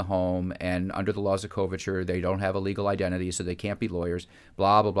places in the home, and under the laws of coverture, they don't have a legal identity, so they can't be lawyers,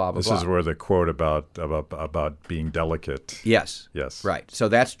 blah, blah, blah, blah, This blah. is where the quote about being delicate. Yes. Yes. Right. So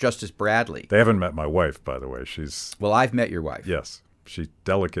that's Justice Bradley. They haven't met my wife, by the way. She's... Well, I've met your wife. Yes.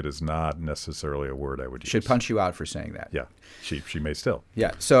 Delicate is not necessarily a word I would use. Should punch you out for saying that. Yeah. She may still.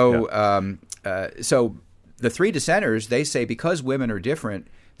 Yeah. So, so the 3 dissenters, they say because women are different,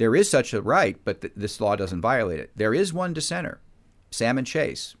 there is such a right, but this law doesn't violate it. There is one dissenter, Salmon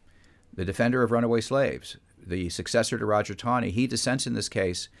Chase, the defender of runaway slaves, the successor to Roger Taney. He dissents in this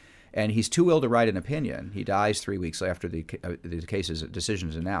case, and he's too ill to write an opinion. He dies 3 weeks after the decision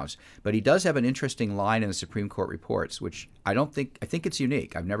is announced. But he does have an interesting line in the Supreme Court reports, which I think it's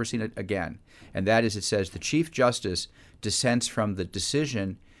unique. I've never seen it again. And that is, it says, the Chief Justice dissents from the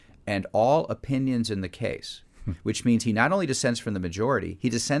decision and all opinions in the case, which means he not only dissents from the majority, he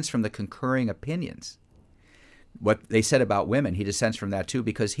dissents from the concurring opinions. What they said about women, he dissents from that too,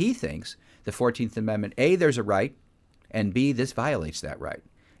 because he thinks the 14th Amendment, A, there's a right, and B, this violates that right.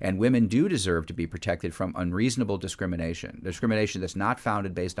 And women do deserve to be protected from unreasonable discrimination that's not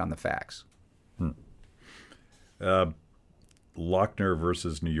founded based on the facts. Lochner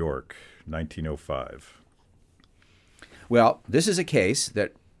versus New York, 1905. Well, this is a case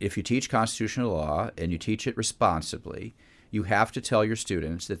that if you teach constitutional law and you teach it responsibly, you have to tell your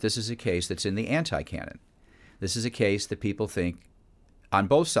students that this is a case that's in the anti-canon. This is a case that people think on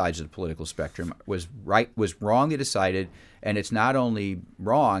both sides of the political spectrum was wrongly decided, and it's not only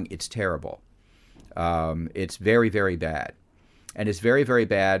wrong, it's terrible. It's very, very bad. And it's very, very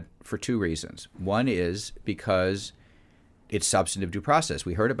bad for 2 reasons. One is because it's substantive due process.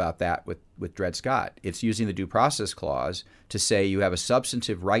 We heard about that with Dred Scott. It's using the due process clause to say you have a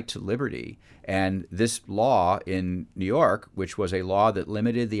substantive right to liberty. And this law in New York, which was a law that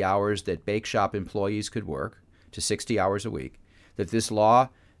limited the hours that bake shop employees could work to 60 hours a week, that this law,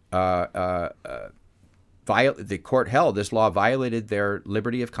 the court held this law violated their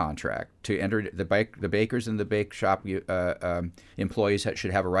liberty of contract to enter the bakers and the bake shop employees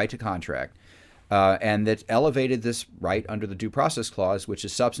should have a right to contract. And that elevated this right under the due process clause, which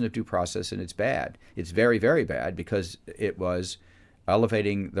is substantive due process, and it's bad. It's very, very bad because it was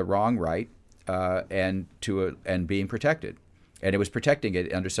elevating the wrong right and being protected, and it was protecting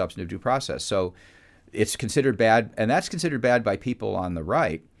it under substantive due process. So it's considered bad, and that's considered bad by people on the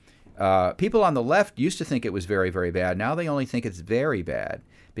right. People on the left used to think it was very, very bad. Now they only think it's very bad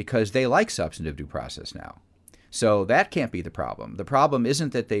because they like substantive due process now. So that can't be the problem. The problem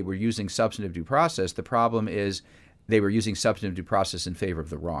isn't that they were using substantive due process. The problem is they were using substantive due process in favor of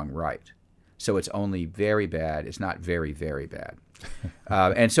the wrong right. So it's only very bad. It's not very, very bad.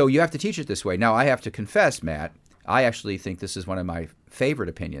 And so you have to teach it this way. Now, I have to confess, Matt, I actually think this is one of my favorite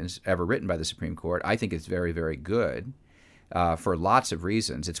opinions ever written by the Supreme Court. I think it's very, very good for lots of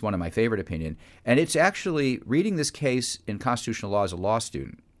reasons. It's one of my favorite opinions. And it's actually reading this case in constitutional law as a law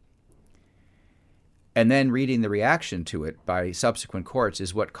student and then reading the reaction to it by subsequent courts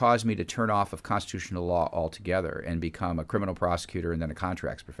is what caused me to turn off of constitutional law altogether and become a criminal prosecutor and then a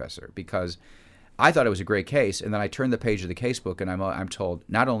contracts professor, because I thought it was a great case. And then I turned the page of the casebook and I'm told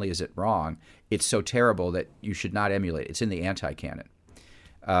not only is it wrong, it's so terrible that you should not emulate. It's in the anti-canon.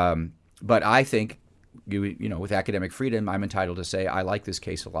 But I think, with academic freedom, I'm entitled to say I like this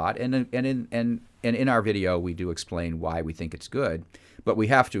case a lot. And in our video, we do explain why we think it's good. But we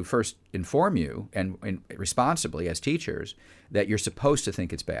have to first inform you, and responsibly as teachers, that you're supposed to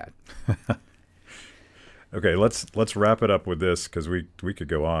think it's bad. Okay, let's wrap it up with this, because we could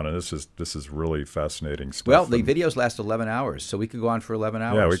go on, and this is really fascinating stuff. Well, the videos last 11 hours, so we could go on for 11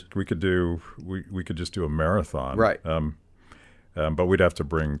 hours. Yeah, we could just do a marathon, right? But we'd have to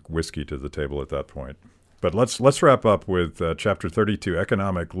bring whiskey to the table at that point. But let's wrap up with Chapter 32,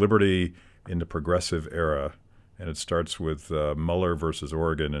 Economic Liberty in the Progressive Era. And it starts with Muller versus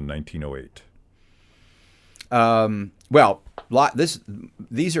Oregon in 1908.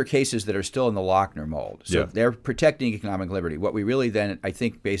 These are cases that are still in the Lochner mold. So they're protecting economic liberty. What we really then, I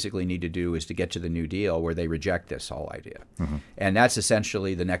think, basically need to do is to get to the New Deal, where they reject this whole idea. Mm-hmm. And that's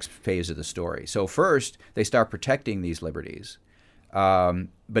essentially the next phase of the story. So first, they start protecting these liberties,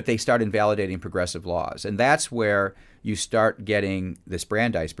 but they start invalidating progressive laws. And that's where you start getting this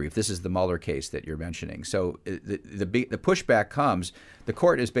Brandeis brief. This is the Muller case that you're mentioning. So the pushback comes. The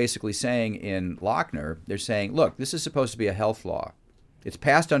court is basically saying in Lochner, they're saying, look, this is supposed to be a health law. It's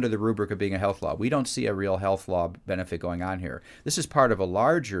passed under the rubric of being a health law. We don't see a real health law benefit going on here. This is part of a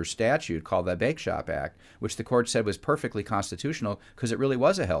larger statute called the Bake Shop Act, which the court said was perfectly constitutional because it really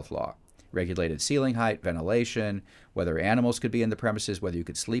was a health law. Regulated ceiling height, ventilation, whether animals could be in the premises, whether you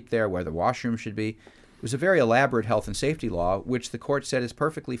could sleep there, where the washroom should be. It was a very elaborate health and safety law, which the court said is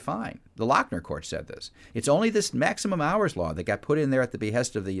perfectly fine. The Lochner court said this. It's only this maximum hours law that got put in there at the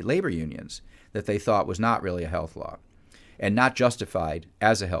behest of the labor unions that they thought was not really a health law and not justified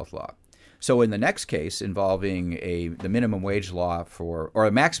as a health law. So in the next case involving the minimum wage law or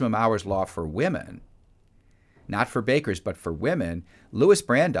a maximum hours law for women, not for bakers, but for women, Louis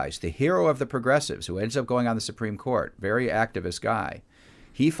Brandeis, the hero of the progressives, who ends up going on the Supreme Court, very activist guy,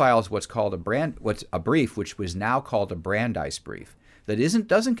 he files what's called a brief, which was now called a Brandeis brief, that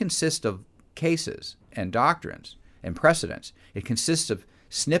doesn't consist of cases and doctrines and precedents. It consists of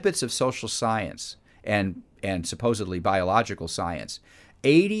snippets of social science and supposedly biological science.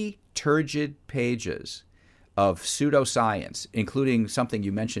 80 turgid pages of pseudoscience, including something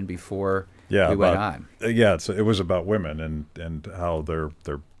you mentioned before we went on. It was about women and how their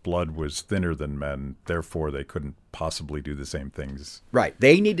blood was thinner than men, therefore they couldn't possibly do the same things. Right.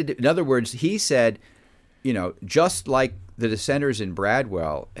 They needed to, in other words, he said, just like the dissenters in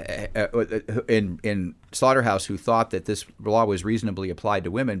Bradwell, in Slaughterhouse, who thought that this law was reasonably applied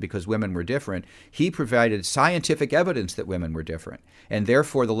to women because women were different, he provided scientific evidence that women were different. And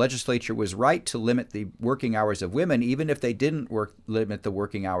therefore, the legislature was right to limit the working hours of women, even if they didn't limit the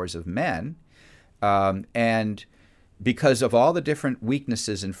working hours of men. And because of all the different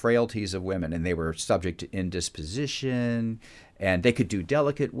weaknesses and frailties of women, and they were subject to indisposition, and they could do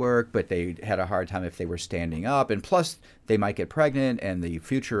delicate work, but they had a hard time if they were standing up, and plus they might get pregnant, and the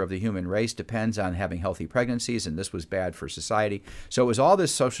future of the human race depends on having healthy pregnancies, and this was bad for society. So it was all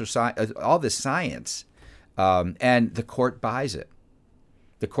this all this science, and the court buys it.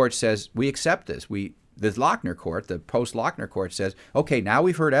 The court says, we accept this. the Lochner court, the post-Lochner court says, okay, now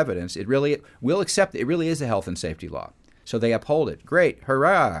we've heard evidence. We'll accept it really is a health and safety law. So they uphold it. Great.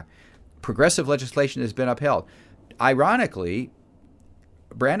 Hurrah. Progressive legislation has been upheld. Ironically,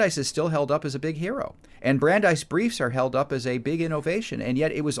 Brandeis is still held up as a big hero. And Brandeis briefs are held up as a big innovation. And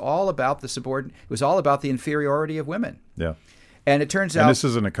yet it was all about it was all about the inferiority of women. Yeah. And it turns out... And this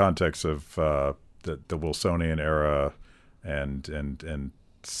is in the context of the Wilsonian era and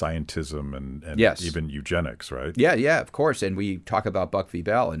scientism and yes. even eugenics, right? Yeah, of course. And we talk about Buck v.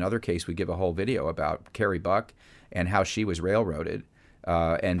 Bell. Another case, we give a whole video about Carrie Buck and how she was railroaded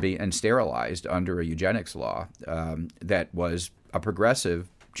and sterilized under a eugenics law that was a progressive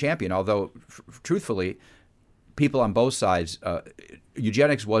champion. Although, truthfully, people on both sides,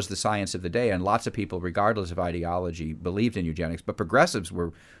 eugenics was the science of the day, and lots of people, regardless of ideology, believed in eugenics. But progressives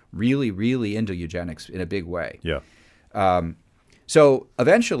were really, really into eugenics in a big way. Yeah. So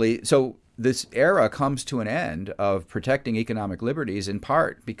eventually, this era comes to an end of protecting economic liberties in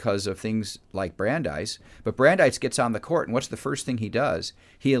part because of things like Brandeis. But Brandeis gets on the court, and what's the first thing he does?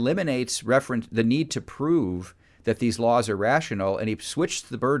 He eliminates the need to prove that these laws are rational, and he switched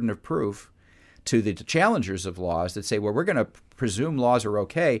the burden of proof to the challengers of laws that say, well, we're going to presume laws are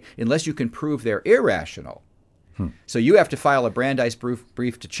okay unless you can prove they're irrational. So you have to file a Brandeis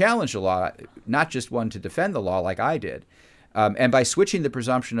brief to challenge the law, not just one to defend the law like I did. And by switching the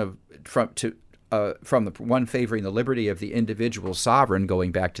presumption from the one favoring the liberty of the individual sovereign,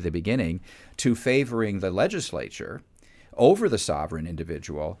 going back to the beginning, to favoring the legislature over the sovereign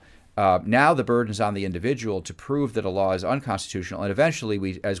individual, now the burden is on the individual to prove that a law is unconstitutional. And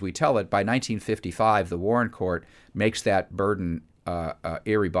eventually, as we tell it, by 1955, the Warren Court makes that burden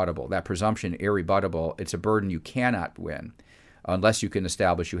irrebuttable, that presumption irrebuttable. It's a burden you cannot win unless you can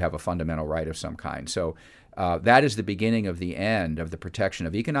establish you have a fundamental right of some kind. So that is the beginning of the end of the protection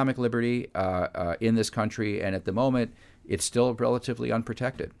of economic liberty in this country. And at the moment, it's still relatively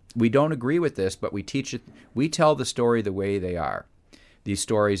unprotected. We don't agree with this, but we teach it. We tell the story the way they are. These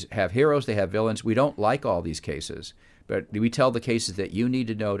stories have heroes, they have villains. We don't like all these cases, but we tell the cases that you need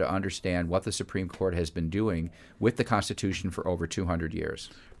to know to understand what the Supreme Court has been doing with the Constitution for over 200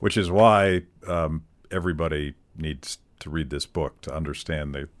 years. Which is why everybody needs to read this book to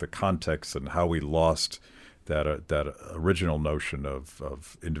understand the context and how we lost that original notion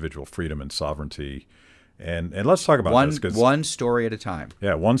of individual freedom and sovereignty. And let's talk about this. One story at a time.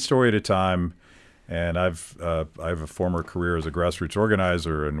 Yeah, one story at a time. And I have a former career as a grassroots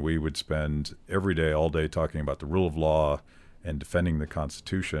organizer, and we would spend every day, all day, talking about the rule of law and defending the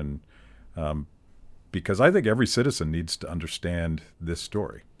Constitution, because I think every citizen needs to understand this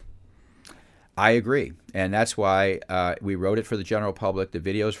story. I agree, and that's why we wrote it for the general public, the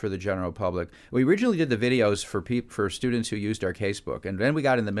videos for the general public. We originally did the videos for students who used our casebook, and then we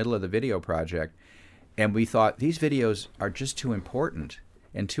got in the middle of the video project, and we thought these videos are just too important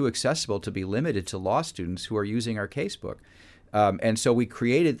and too accessible to be limited to law students who are using our casebook. And so we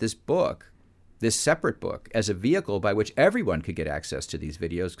created this book, this separate book, as a vehicle by which everyone could get access to these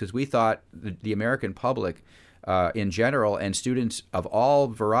videos, because we thought the American public in general, and students of all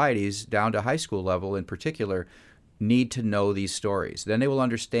varieties down to high school level in particular, need to know these stories. Then they will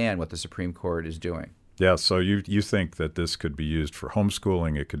understand what the Supreme Court is doing. Yeah, so you think that this could be used for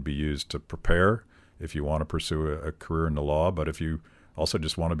homeschooling, it could be used to prepare if you want to pursue a career in the law, but if you also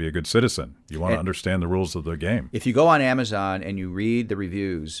just want to be a good citizen. You want to understand the rules of the game. If you go on Amazon and you read the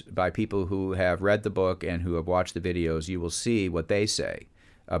reviews by people who have read the book and who have watched the videos, you will see what they say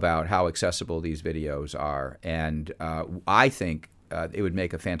about how accessible these videos are. And I think it would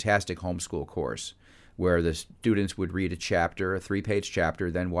make a fantastic homeschool course where the students would read a chapter, a 3-page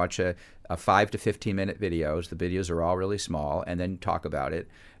chapter, then watch a 5 to 15-minute videos. The videos are all really small, and then talk about it.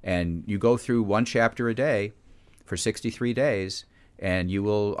 And you go through one chapter a day for 63 days, and you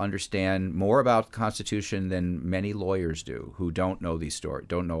will understand more about the Constitution than many lawyers do who don't know these stories,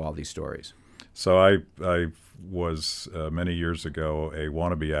 don't know all these stories. So I was many years ago a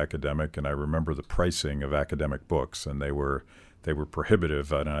wannabe academic, and I remember the pricing of academic books, and they were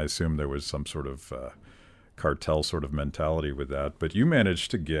prohibitive, and I assume there was some sort of cartel sort of mentality with that. But you managed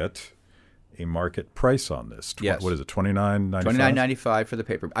to get a market price on this. Yes. What is it, $29.95? $29.95 for the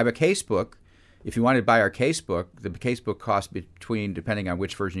paper. I have a casebook. If you wanted to buy our casebook, the casebook costs depending on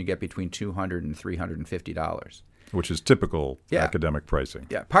which version you get, between $200 and $350. Which is typical academic pricing.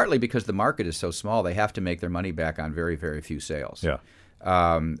 Yeah, partly because the market is so small, they have to make their money back on very, very few sales. Yeah.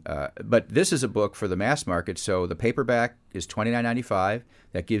 But this is a book for the mass market, so the paperback is $29.95.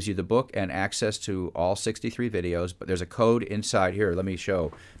 That gives you the book and access to all 63 videos, but there's a code inside here. Let me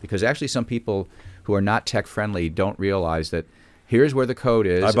show, because actually some people who are not tech-friendly don't realize that Here's where the code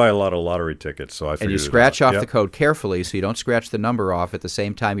is. I buy a lot of lottery tickets, so I figured and you it scratch out. off Yep. the code carefully so you don't scratch the number off at the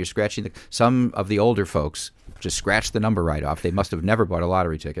same time you're scratching some of the older folks just scratch the number right off. They must have never bought a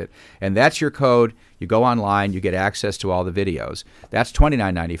lottery ticket. And that's your code. You go online, you get access to all the videos. That's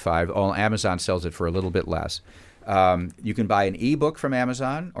 $29.95. Amazon sells it for a little bit less. You can buy an ebook from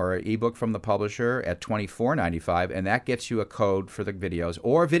Amazon or an ebook from the publisher at $24.95, and that gets you a code for the videos,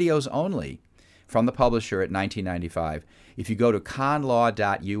 or videos only from the publisher at $19.95. If you go to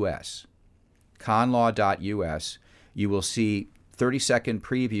conlaw.us, you will see 30-second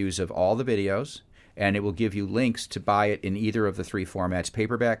previews of all the videos, and it will give you links to buy it in either of the three formats: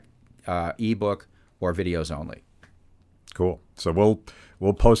 paperback, ebook, or videos only. Cool. So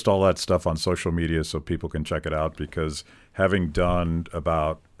we'll post all that stuff on social media so people can check it out, because having done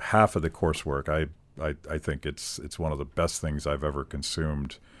about half of the coursework, I think it's one of the best things I've ever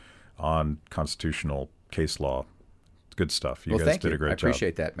consumed on constitutional case law. Good stuff. You guys did a great job. I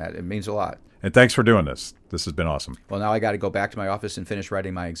appreciate that, Matt. It means a lot. And thanks for doing this. This has been awesome. Well, now I got to go back to my office and finish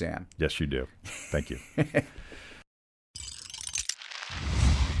writing my exam. Yes, you do. Thank you.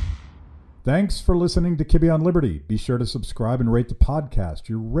 Thanks for listening to Kibbe on Liberty. Be sure to subscribe and rate the podcast.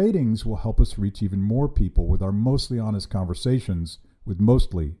 Your ratings will help us reach even more people with our mostly honest conversations with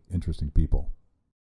mostly interesting people.